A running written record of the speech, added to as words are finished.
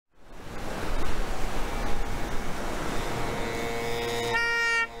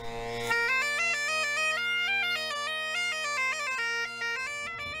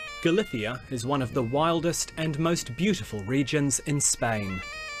Galicia is one of the wildest and most beautiful regions in Spain.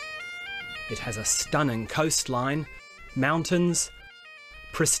 It has a stunning coastline, mountains,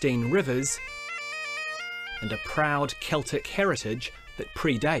 pristine rivers, and a proud Celtic heritage that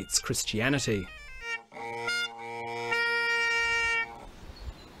predates Christianity.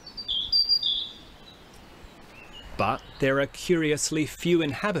 But there are curiously few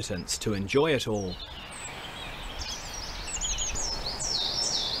inhabitants to enjoy it all.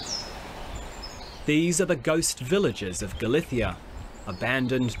 These are the ghost villages of Galicia,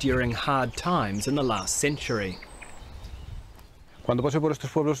 abandoned during hard times in the last century. Cuando paso por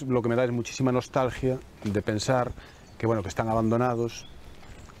estos pueblos, lo que me da es muchísima nostalgia de pensar que, bueno, que están abandonados,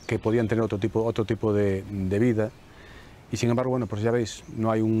 que podían tener otro tipo de vida. Y sin embargo, bueno, pues ya veis,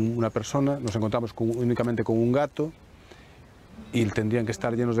 no hay una persona, nos encontramos únicamente con un gato y tendrían que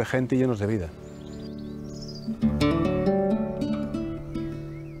estar llenos de gente y llenos de vida.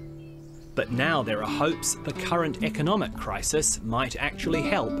 But now there are hopes the current economic crisis might actually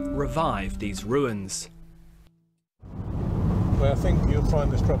help revive these ruins. Well, I think you'll find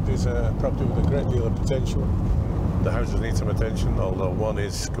this property is a property with a great deal of potential. The houses need some attention, although one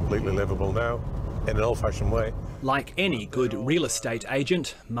is completely livable now, in an old-fashioned way. Like any good real estate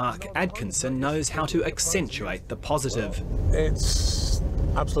agent, Mark Atkinson knows how to accentuate the positive. It's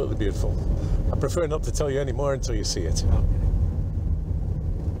absolutely beautiful. I prefer not to tell you any more until you see it.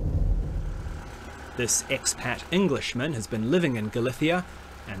 This expat Englishman has been living in Galicia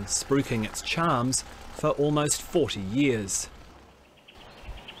and spruiking its charms for almost 40 years.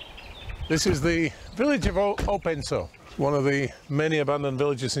 This is the village of Openso, one of the many abandoned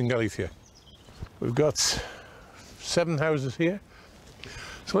villages in Galicia. We've got 7 houses here.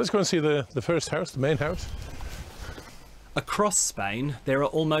 So let's go and see the first house, the main house. Across Spain, there are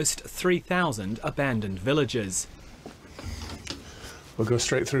almost 3,000 abandoned villages. We'll go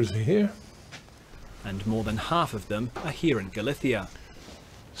straight through to here. And more than half of them are here in Galicia.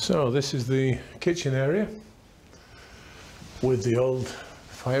 So this is the kitchen area with the old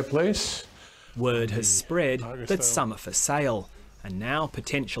fireplace. Word has spread that some are for sale, and now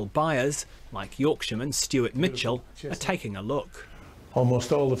potential buyers, like Yorkshireman Stuart Mitchell, are taking a look.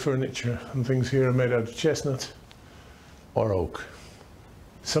 Almost all the furniture and things here are made out of chestnut or oak.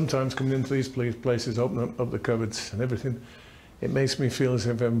 Sometimes coming into these places, opening up the cupboards and everything, it makes me feel as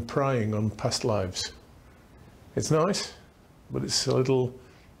if I'm prying on past lives. It's nice, but it's a little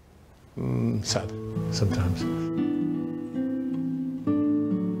sad sometimes.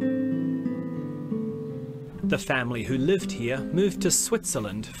 The family who lived here moved to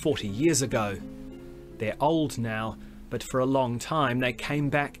Switzerland 40 years ago. They're old now, but for a long time they came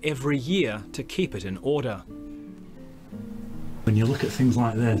back every year to keep it in order. When you look at things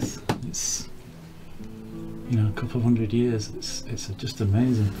like this, it's, you know, a couple of 100 years, it's just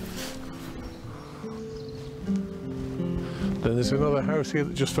amazing. Then there's another house here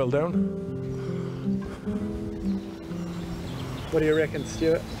that just fell down. What do you reckon,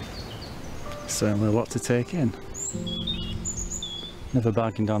 Stuart? Certainly a lot to take in. Never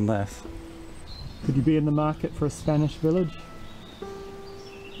bargained on this. Could you be in the market for a Spanish village?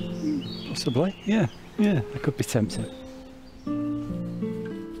 Possibly, yeah, I could be tempted.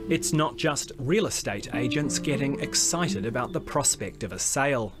 It's not just real estate agents getting excited about the prospect of a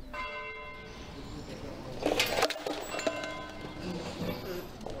sale.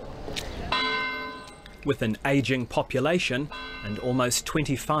 With an ageing population and almost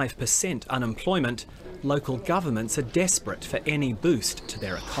 25% unemployment, local governments are desperate for any boost to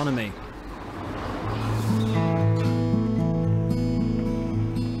their economy.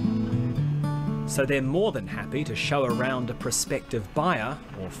 So they're more than happy to show around a prospective buyer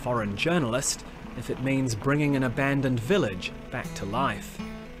or foreign journalist if it means bringing an abandoned village back to life.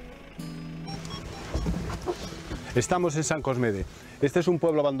 Estamos en San Cosmede. Este es un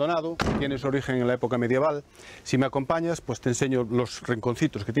pueblo abandonado, tiene su origen en la época medieval. Si me acompañas, pues te enseño los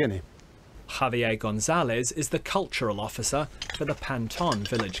rinconcitos que tiene. Javier González is the cultural officer for the Pantón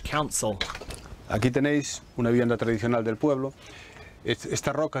Village Council. Aquí tenéis una vivienda tradicional del pueblo.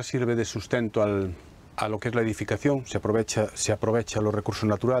 Esta roca sirve de sustento a lo que es la edificación, se aprovecha los recursos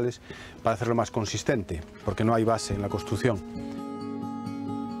naturales para hacerlo más consistente, porque no hay base en la construcción.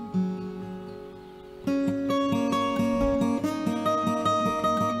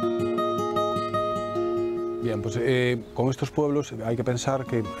 Bien, pues con estos pueblos hay que pensar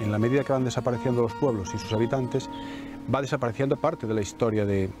que en la medida que van desapareciendo los pueblos y sus habitantes, va desapareciendo parte de la historia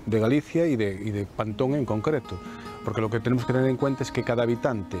de Galicia y de Pantón en concreto. Porque lo que tenemos que tener en cuenta es que cada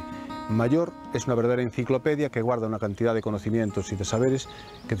habitante mayor es una verdadera enciclopedia que guarda una cantidad de conocimientos y de saberes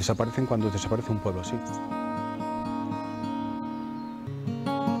que desaparecen cuando desaparece un pueblo así.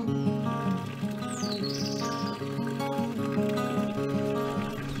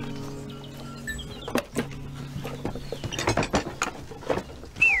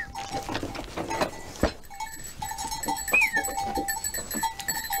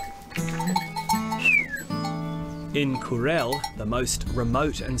 Curel, the most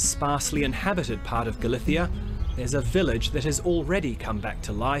remote and sparsely inhabited part of Galicia, there's a village that has already come back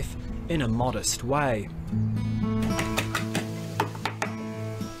to life in a modest way.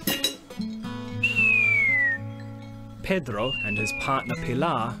 Pedro and his partner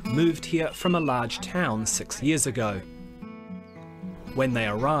Pilar moved here from a large town 6 years ago. When they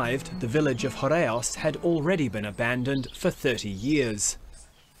arrived, the village of Joreos had already been abandoned for 30 years.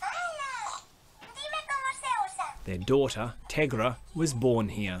 Their daughter, Tegra, was born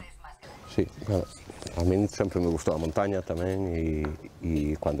here. Sí, bueno, a mí siempre me gustó la montaña también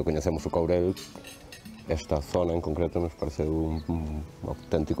y cuando conocemos o Courel, esta zona en concreto nos parece un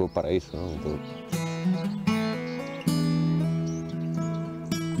auténtico paraíso, ¿no? Entonces...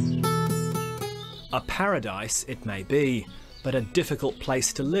 A paradise it may be, but a difficult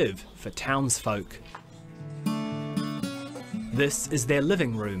place to live for townsfolk. This is their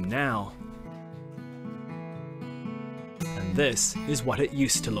living room now. And this is what it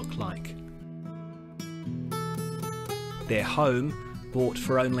used to look like. Their home, bought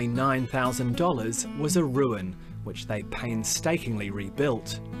for only $9,000, was a ruin, which they painstakingly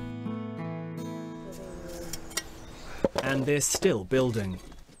rebuilt. And they're still building.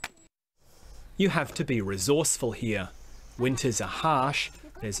 You have to be resourceful here. Winters are harsh,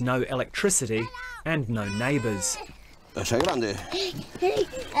 there's no electricity and no neighbours. ¿Es grande?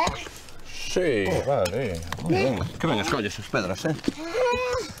 Sí. Oh, vale. Muy bien. Que ben escolles as pedras,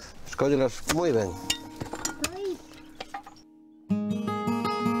 Escóllelas moi ben.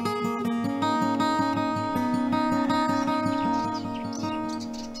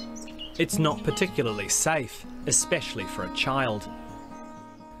 It's not particularly safe, especially for a child.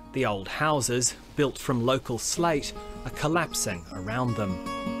 The old houses, built from local slate, are collapsing around them.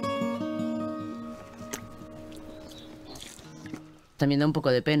 También da un poco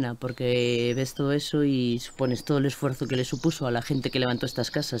de pena porque ves todo eso y supones todo el esfuerzo que le supuso a la gente que levantó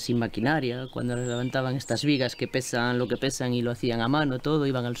estas casas sin maquinaria, cuando levantaban estas vigas que pesan lo que pesan y lo hacían a mano, todo,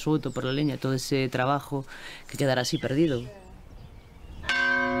 iban al suelo por la leña, todo ese trabajo que quedará así perdido.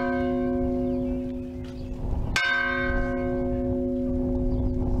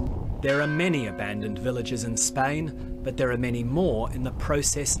 There are many abandoned villages in Spain, but there are many more in the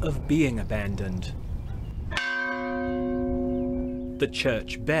process of being abandoned. The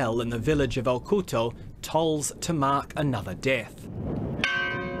church bell in the village of Oculto tolls to mark another death.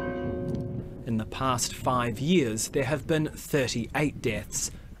 In the past 5 years, there have been 38 deaths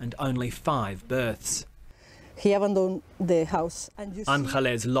and only 5 births. He abandoned the house.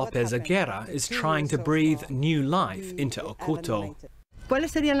 Ángeles López Aguirre is trying to breathe new life into Oculto.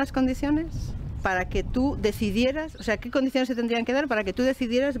 ¿Cuáles serían las condiciones para que tú decidieras, o sea, qué condiciones se tendrían que dar para que tú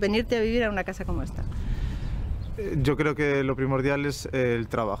decidieras venirte a vivir a una casa como esta? Yo creo que lo primordial es el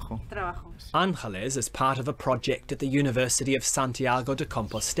trabajo. Ángeles is part of a project at the University of Santiago de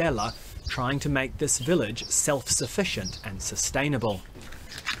Compostela trying to make this village self-sufficient and sustainable.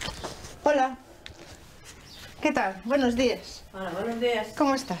 Hola. ¿Qué tal? Buenos días. Hola, buenos días.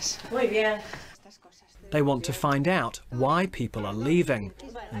 ¿Cómo estás? Muy bien. They want to find out why people are leaving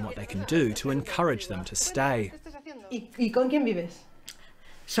and what they can do to encourage them to stay. ¿Y con quién vives?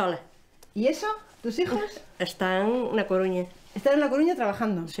 Sola. ¿Y eso? ¿Tus hijos? Están en La Coruña. ¿Están en La Coruña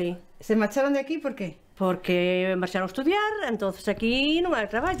trabajando? Sí. ¿Se marcharon de aquí por qué? Porque marcharon a estudiar, entonces aquí no hay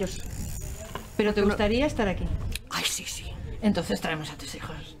trabajos. ¿Pero te gustaría estar aquí? Ay, sí, sí. Entonces traemos a tus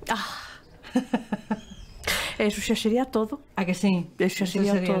hijos. Eso ya sería todo. ¿A que sí? Eso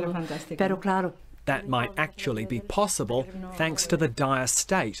sería todo. Fantástico. Pero claro. That might actually be possible thanks to the dire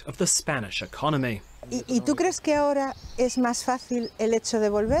state of the Spanish economy. ¿Y tú crees que ahora es más fácil el hecho de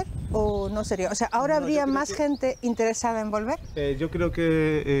volver o no sería? O sea, ¿ahora habría más gente interesada en volver? Yo creo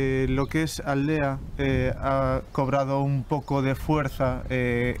que lo que es Aldea ha cobrado un poco de fuerza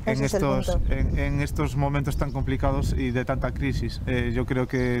en estos momentos tan complicados y de tanta crisis. Yo creo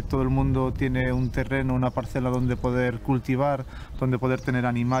que todo el mundo tiene un terreno, una parcela donde poder cultivar, donde poder tener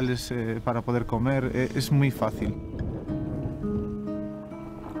animales para poder comer. Es muy fácil.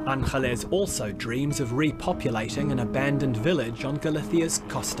 Ángeles also dreams of repopulating an abandoned village on Galicia's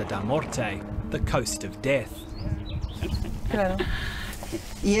Costa da Morte, the coast of death. Claro.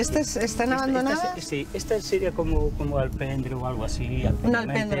 ¿Y estas están abandonadas? Sí, esta sería como alpendre o algo así. Un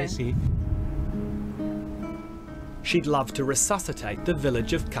alpendre. Sí. She'd love to resuscitate the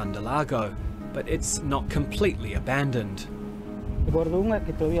village of Candelago, but it's not completely abandoned. Guardo una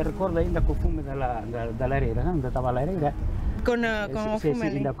que todavía recordo ainda co fume da lareira, onde estaba a lareira.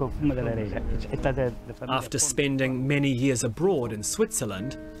 After spending many years abroad in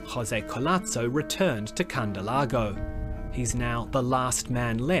Switzerland, Jose Collazo returned to Candelago. He's now the last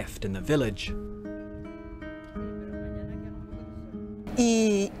man left in the village.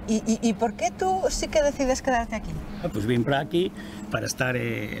 ¿Y por qué tú sí que decides quedarte aquí? Pues vim para aquí para estar,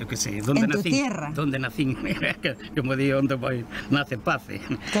 que sei, donde en tu nací, tierra. donde nací, como digo, onde vai, nace pace.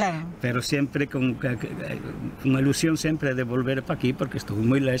 Claro. Pero sempre con unha ilusión sempre de volver para aquí, porque estou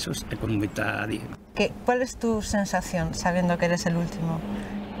moi lexos e con moita... ¿Cuál es tu sensación sabiendo que eres el último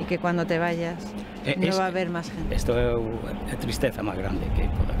y que cuando te vayas no va a haber más gente? Isto é a tristeza máis grande que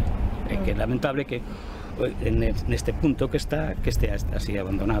pode haber. É que é lamentable que neste punto que esté así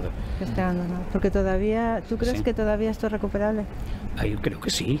abandonado. Que esté abandonado. Porque todavía, ¿tú crees que todavía esto es recuperable? Yo creo que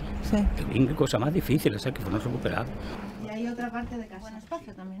sí. Que cosa más difícil es que fuéramos recuperados. Y hay otra parte de casa. Buen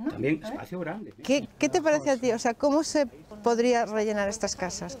espacio también, ¿no? También espacio grande. ¿Qué te parece a ti? O sea, ¿cómo se podría rellenar estas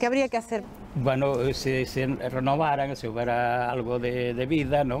casas? ¿Qué habría que hacer? Bueno, se renovaran, se hubiera algo de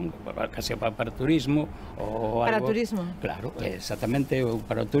vida, ¿no? Casi para turismo o ¿Para algo, turismo? Claro, exactamente, o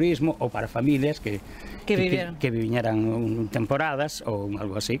para turismo o para familias que viñeran temporadas ou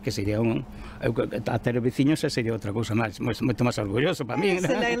algo así, que sería a ter veciños sería outra cousa moito máis orgulloso para mí.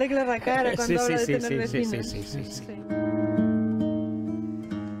 Se le alegra la cara cuando habla de tener vecinos. Sí.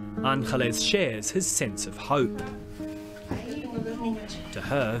 Ángeles shares his sense of hope. To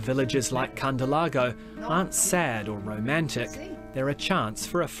her, villages like Candelago aren't sad or romantic, they're a chance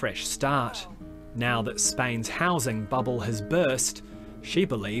for a fresh start. Now that Spain's housing bubble has burst, she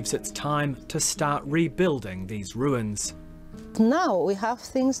believes it's time to start rebuilding these ruins. Now we have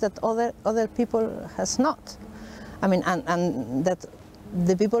things that other people has not. I mean, and that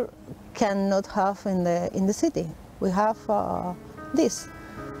the people cannot have in the city. We have this.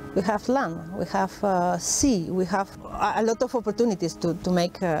 We have land, we have sea, we have a lot of opportunities to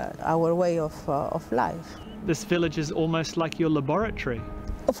make our way of life. This village is almost like your laboratory.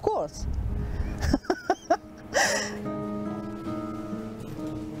 Of course.